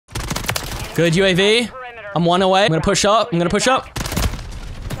Good UAV. I'm one away. I'm gonna push up. I'm gonna push up.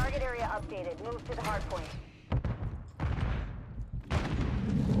 Target area updated. Move to the hard point.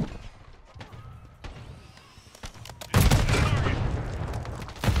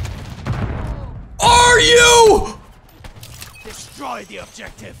 Are you? Destroy the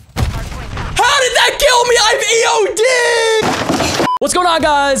objective. How did that kill me? I've EOD'd! What's going on,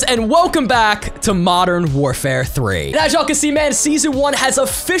 guys, and welcome back to Modern Warfare 3. And as y'all can see, man, Season 1 has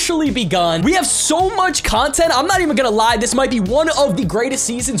officially begun. We have so much content, I'm not even gonna lie, this might be one of the greatest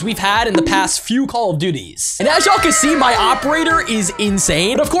seasons we've had in the past few Call of Duties. And as y'all can see, my operator is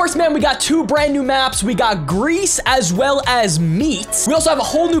insane. But of course, man, we got two brand new maps. We got Greece as well as Meat. We also have a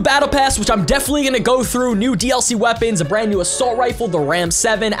whole new battle pass, which I'm definitely gonna go through. New DLC weapons, a brand new assault rifle, the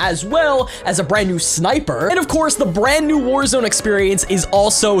RAM-7, as well as a brand new sniper. And of course, the brand new Warzone experience is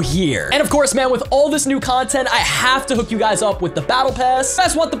also here. And of course, man, with all this new content, I have to hook you guys up with the battle pass. If you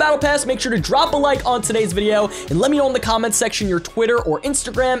guys want the battle pass, make sure to drop a like on today's video and let me know in the comments section your Twitter or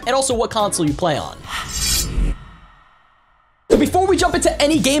Instagram and also what console you play on. So before we jump into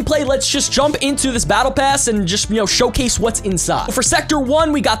any gameplay, let's just jump into this battle pass and just, showcase what's inside. So for Sector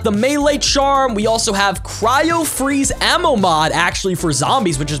 1, we got the melee charm. We also have cryo freeze ammo mod actually for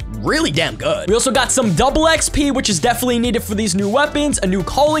zombies, which is really damn good. We also got some double XP, which is definitely needed for these new weapons, a new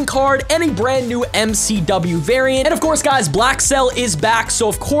calling card, and a brand new MCW variant. And of course, guys, Black Cell is back. So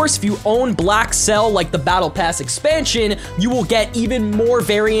of course, if you own Black Cell, like the battle pass expansion, you will get even more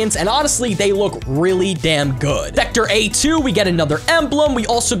variants. And honestly, they look really damn good. Sector A2, we get another emblem. We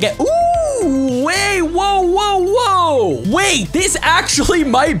also get, ooh, wait, whoa. Wait, this actually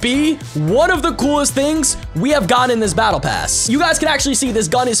might be one of the coolest things we have gotten in this battle pass. You guys can actually see this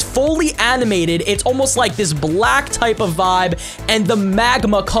gun is fully animated. It's almost like this black type of vibe, and the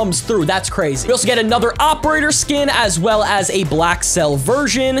magma comes through. That's crazy. We also get another operator skin as well as a Black Cell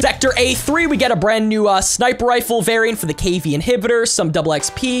version. Sector A3, we get a brand new sniper rifle variant for the KV inhibitor, some double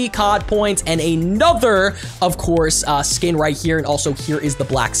XP, COD points, and another, of course, skin right here. And also here is the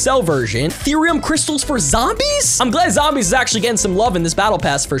Black Cell version. Ethereum crystals for zombies? I'm glad zombies is actually getting some love in this battle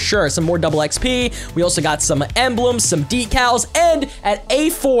pass for sure. Some more double XP. We also got some emblems, some decals, and at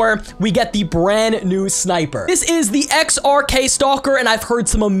A4, we get the brand new sniper. This is the XRK Stalker, and I've heard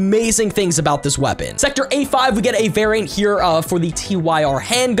some amazing things about this weapon. Sector A5, we get a variant here for the TYR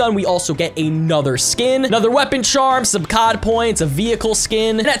handgun. We also get another skin, another weapon charm, some COD points, a vehicle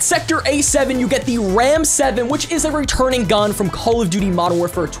skin. And at Sector A7, you get the RAM-7, which is a returning gun from Call of Duty Modern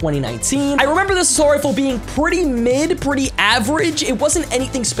Warfare 2019. I remember this assault rifle being pretty mid, pretty average. It wasn't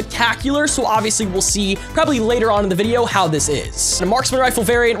anything spectacular, so obviously we'll see probably later on in the video how this is. A marksman rifle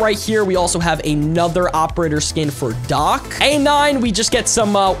variant right here. We also have another operator skin for Doc. A9, we just get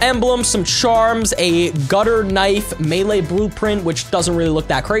some emblems, some charms, a gutter knife melee blueprint, which doesn't really look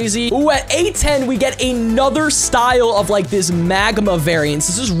that crazy. Ooh, at A10, we get another style of like this magma variants.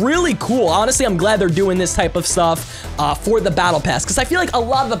 This is really cool. Honestly, I'm glad they're doing this type of stuff for the battle pass, because I feel like a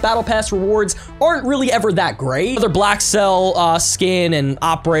lot of the battle pass rewards aren't really ever that great. Another Black Cell skin and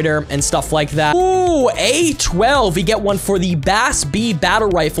operator and stuff like that. Ooh, A12, we get one for the Bass B battle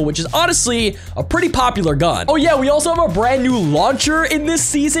rifle, which is honestly a pretty popular gun. Oh yeah, we also have a brand new launcher in this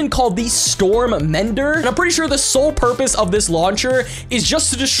season called the Storm Mender, and I'm pretty sure the sole purpose of this launcher is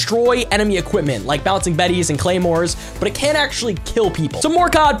just to destroy enemy equipment like bouncing betties and claymores, but it can't actually kill people. Some more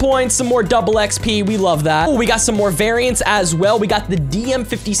COD points, some more double XP, we love that. Oh, we got some more variants as well. We got the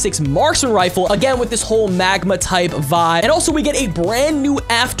DM56 marksman rifle, again with this whole magma type vibe, and also we get a brand new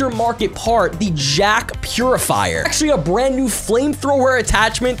aftermarket part, the Jack Purifier. Actually a brand new flamethrower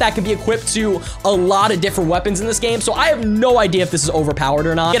attachment that can be equipped to a lot of different weapons in this game, so I have no idea if this is overpowered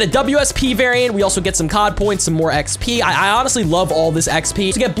or not. We get a WSP variant. We also get some COD points, some more XP. I honestly love all this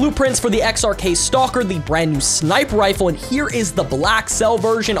XP. So we get blueprints for the XRK Stalker, the brand new sniper rifle, and here is the Black Cell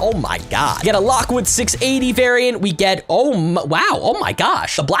version. Oh my god. We get a Lockwood 680 variant. We get, wow, oh my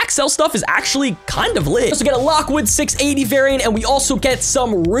gosh. The Black Cell stuff is actually kind of lit. We also get a Lockwood 680 variant, and we also get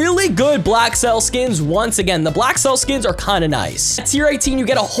some really good Black Cell skins. Once again, the Black Cell skins are kind of nice. At tier 18, you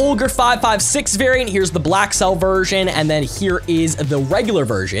get a Holger 556 variant. Here's the Black Cell version, and then here is the regular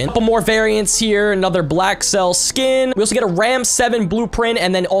version. A couple more variants here, another Black Cell skin. We also get a RAM-7 blueprint,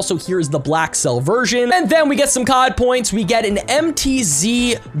 and then also here's the Black Cell version. And then we get some COD points. We get an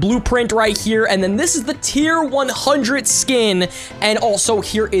MTZ blueprint right here, and then this is the tier 100 skin, and also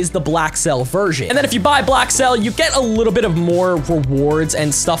here is is the Black Cell version. And then if you buy Black Cell, you get a little bit of more rewards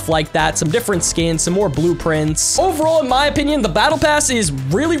and stuff like that, some different skins, some more blueprints. Overall, in my opinion, the Battle Pass is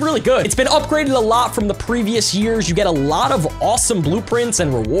really, really good. It's been upgraded a lot from the previous years. You get a lot of awesome blueprints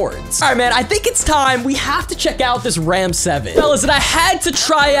and rewards. All right, man, I think it's time. We have to check out this RAM-7. Fellas, and I had to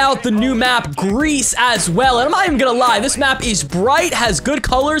try out the new map, Greece, as well. And I'm not even gonna lie, this map is bright, has good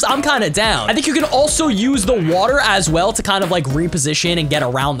colors. I'm kind of down. I think you can also use the water as well to kind of like reposition and get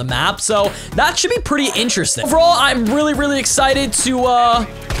around the map. So that should be pretty interesting. Overall, I'm really, really excited to,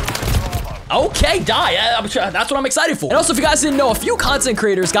 okay, die. That's what I'm excited for. And also, if you guys didn't know, a few content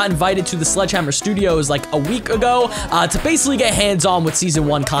creators got invited to the Sledgehammer Studios like a week ago to basically get hands-on with Season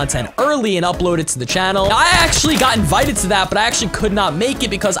 1 content early and upload it to the channel. Now, I actually got invited to that, but I actually could not make it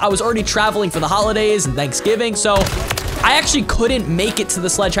because I was already traveling for the holidays and Thanksgiving, so I actually couldn't make it to the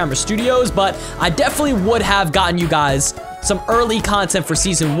Sledgehammer Studios, but I definitely would have gotten you guys some early content for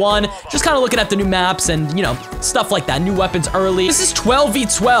Season 1, just kind of looking at the new maps and, you know, stuff like that, new weapons early. This is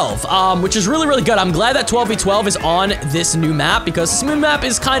 12v12, which is really, really good. I'm glad that 12v12 is on this new map because this new map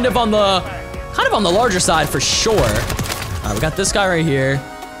is kind of on the larger side for sure. All right, we got this guy right here.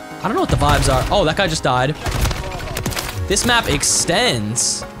 I don't know what the vibes are. Oh, that guy just died. This map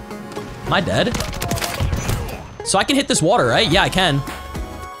extends. Am I dead? So I can hit this water, right? Yeah, I can.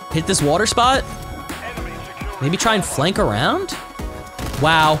 Hit this water spot. Maybe try and flank around?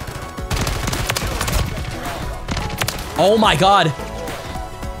 Wow. Oh my God.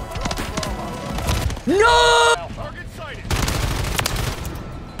 No!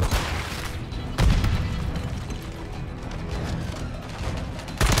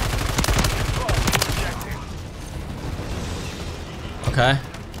 Okay.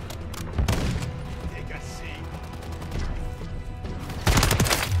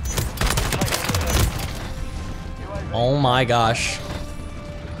 Oh my gosh.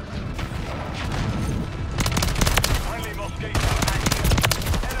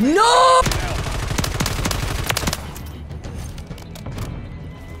 No!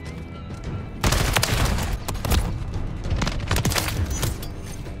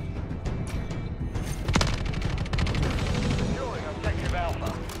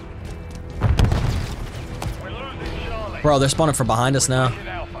 Bro, they're spawning from behind us now.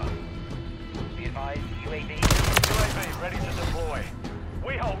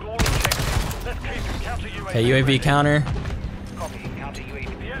 Okay, UAV counter.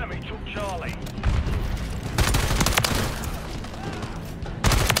 The enemy took Charlie.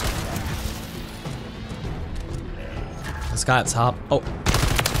 This guy up top. Oh.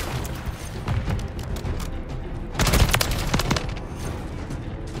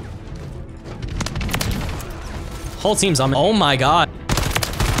 Whole team's on me. Oh my God.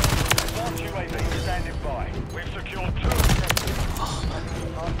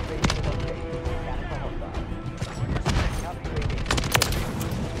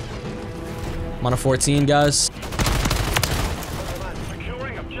 I'm on a 14, guys.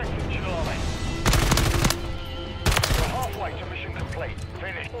 Securing objective Charlie. We're halfway to mission complete.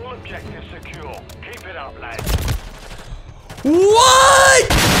 Finish. All objectives secure. Keep it up, lads.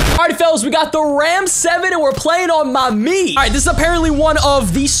 What? Alright, fellas, we got the RAM-7 and we're playing on my Mii. Alright, this is apparently one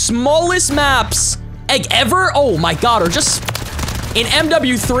of the smallest maps ever. Oh my God, or just in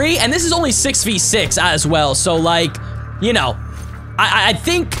MW3, and this is only 6v6 as well. So like, you know, I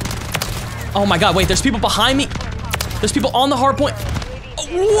think. Oh my God, wait, there's people behind me. There's people on the hard point.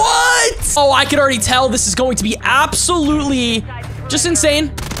 What? Oh, I can already tell this is going to be absolutely just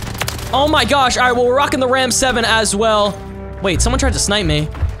insane. Oh my gosh. All right, well, we're rocking the RAM-7 as well. Wait, someone tried to snipe me.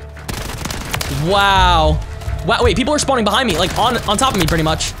 Wow. Wow, wait, people are spawning behind me, like on top of me pretty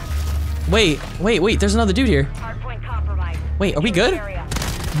much. Wait, there's another dude here. Wait, are we good?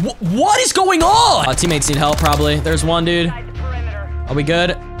 What is going on? Teammates need help, probably. There's one dude. Are we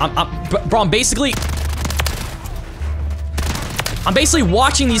good? Bro, I'm basically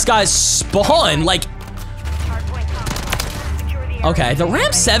watching these guys spawn, like. Okay, the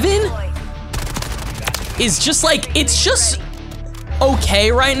RAM-7 is just like, it's just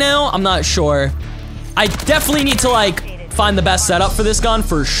okay right now. I'm not sure. I definitely need to like find the best setup for this gun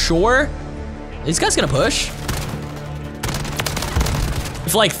for sure. These guys gonna push?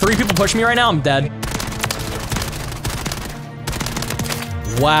 If like 3 people push me right now, I'm dead.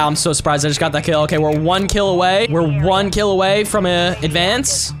 Wow, I'm so surprised I just got that kill. Okay, we're 1 kill away. We're 1 kill away from an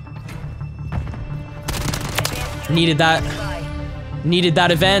advance. Needed that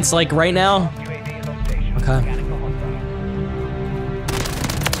advance, like, right now. Okay.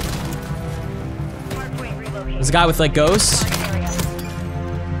 There's a guy with, like, ghosts.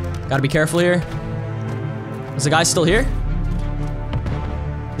 Gotta be careful here. Is the guy still here?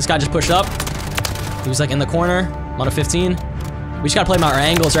 This guy just pushed up. He was like in the corner. I'm on a 15. We just gotta play our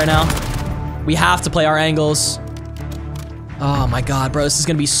angles right now. We have to play our angles. Oh my god, bro. This is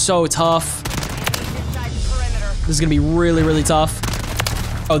gonna be so tough. This is gonna be really, really tough.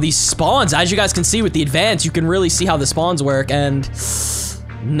 Oh, these spawns, as you guys can see with the advance, you can really see how the spawns work, and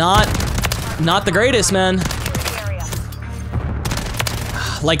not the greatest, man.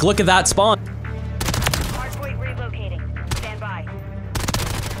 Like, look at that spawn.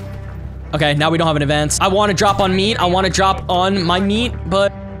 Okay, now we don't have an advance. I want to drop on meat. I want to drop on my meat,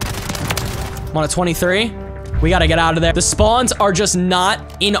 but I'm on a 23. We gotta get out of there. The spawns are just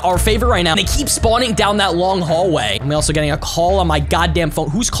not in our favor right now. They keep spawning down that long hallway. I'm also getting a call on my goddamn phone.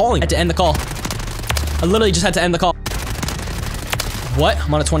 Who's calling? I had to end the call. I literally just had to end the call. What?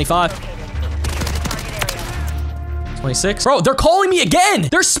 I'm on a 25. 26. Bro, they're calling me again.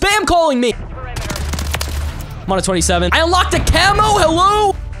 They're spam calling me. I'm on a 27. I unlocked a camo.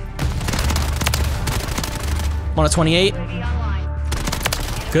 Hello? I'm on a 28.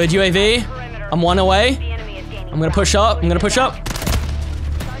 Good UAV. I'm one away. I'm gonna push up. I'm gonna push up.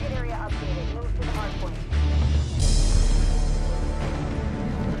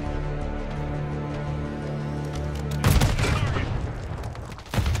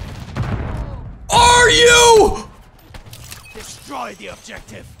 Are you? Destroy the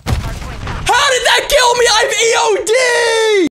objective. How did that kill me? I've EOD!